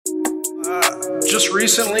just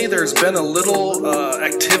recently there's been a little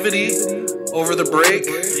activity over the break.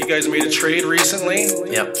 You guys made a trade recently.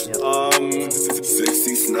 Yep. How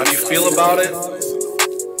do you feel about it?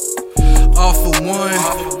 All for one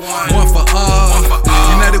for all.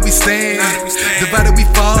 United we stand, divided we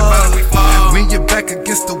fall. When you're back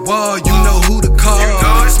against the wall, you know who to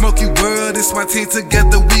call. Smoky World, it's my team,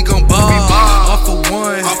 together we gon' ball. All for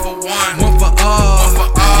one for all.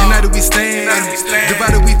 United we stand,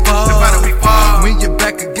 divided we fall. When you're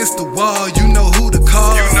back against the wall, you know who to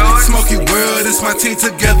call. Smoky World, it's my team,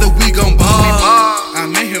 together we gon' ball.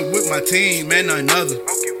 I'm in here with my team, man, none other.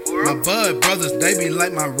 My bud brothers, they be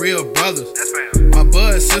like my real brothers. My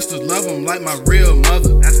bud sisters love them like my real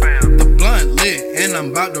mother. The blunt lit, and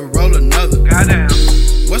I'm about to roll another.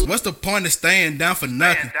 What's the point of staying down for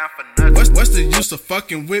nothing? What's the use of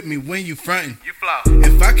fucking with me when you frontin'?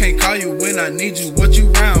 If I can't call you when I need you, what you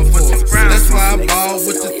round for? That's why I ball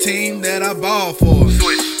with the team that I ball for.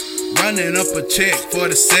 Running up a check for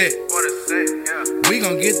the set. We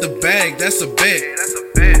gon' get the bag, that's a bet.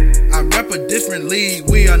 I rap a different league,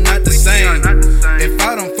 we are not the same. If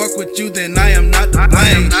I don't fuck with you, then I am not to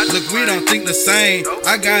blame. Look, we don't think the same.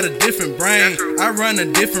 I got a different brain. I run a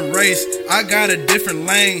different race. I got a different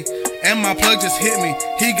lane. And my plug just hit me.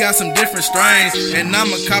 He got some different strains. And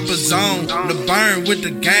I'm a copper zone, the burn with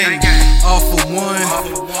the gang. All for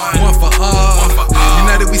one for all.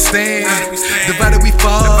 United we stand, divided we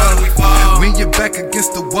fall. When you're back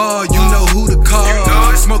against the wall, you know who to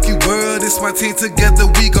call. Smoky World, it's my team, together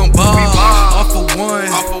we gon' ball. All for one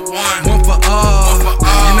for all.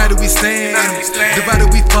 United we stand, divided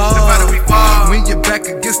we fall. When you're back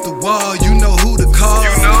against the wall, you know who to call.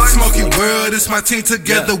 Smoky World, it's my team,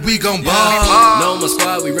 together we gon' ball. Know my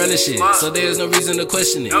squad, we running shit, so there's no reason to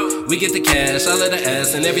question it. We get the cash, all of the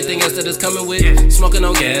ass, and everything else that is coming with. Smoking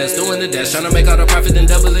on gas, doing the dash, trying to make all the profit and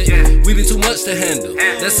double it. We be too much to handle,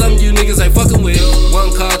 that's something you niggas ain't fucking with.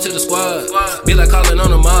 One call to the squad, be like calling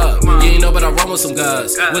on a mob. You ain't know but I roll with some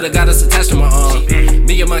guys, with a goddess attached to my arm.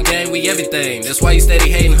 Me and my gang, we everything, that's why you steady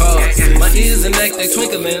hating hard. My ears and neck, they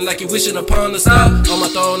twinkling like you wishing upon a star. On my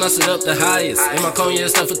throne, I sit up the highest, and my cognac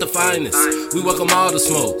stuff with the finest. We welcome all the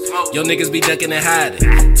smoke, yo niggas be ducking and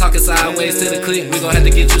hiding. Talking sideways to the clique, we gon' have to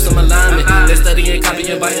get you some alignment. They studying,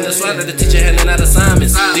 copying, biting the swagger, the teacher handing out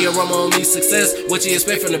assignments. The aroma on me success, what you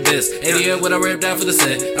expect from the best? 80 what I rap down for the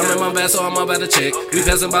set. I'm in my bag, so I'm about to check. We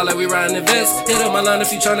passing by like we riding the vest. Hit up my line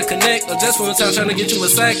if you tryna connect, or just from the town tryna get you a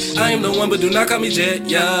sack. I am the one, but do not call me Jet,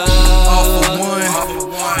 yeah. All for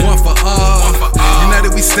one for all.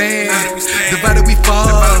 United we stand, divided we fall.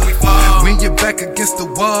 When you're back against the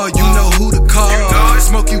wall, you know who to call.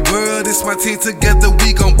 Smoky World, it's my team, together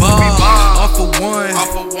we gon' ball. All for one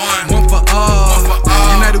for all.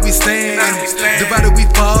 United we stand, divided we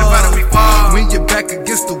fall. When you're back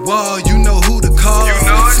against the wall, you know who to call.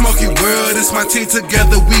 Smoky World, it's my team,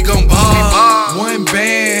 together we gon' ball. One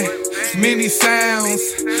band, many sounds.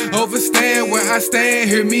 Overstand where I stand,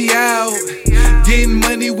 hear me out. Getting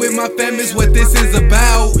money with my family's what this is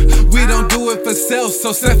about. We don't do it for self,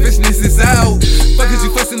 so selfishness is out. Fuck is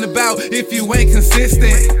you fussing about if you ain't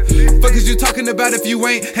consistent? Fuck is you talking about if you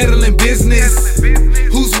ain't handling business?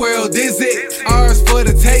 Whose world is it? Ours for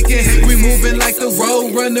the taking. We moving like the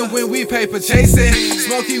road runner when we paper chasing.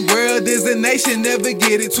 Smoky World is a nation, never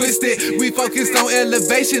get it twisted. We focused on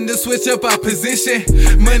elevation to switch up our position.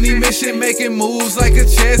 Money mission, making moves like a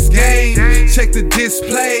chess game. Check the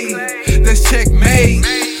display, that's checkmate.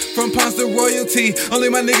 From pawns to royalty, only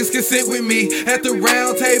my niggas can sit with me. At the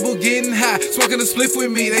round table getting high, smoking a spliff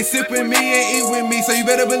with me. They sip with me and eat with me, so you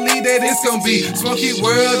better believe that it's gon' be Smoky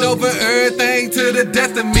World over everything to the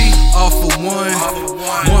death of me. All for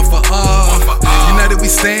one for all. United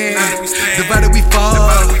we stand, divided we fall.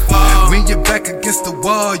 When you're back against the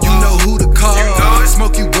wall, you know who to call.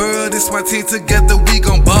 Smoky World, it's my team, together we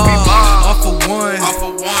gon' ball. All for one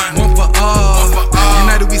for all.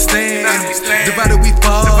 United we stand, divided we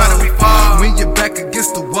fall. When you're back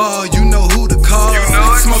against the wall, you know who to call.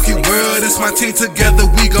 Smoky World, it's my team, together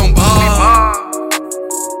we gon' ball.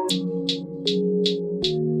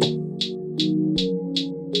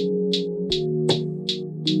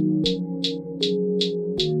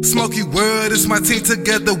 Smoky World, it's my team,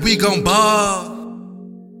 together we gon' ball.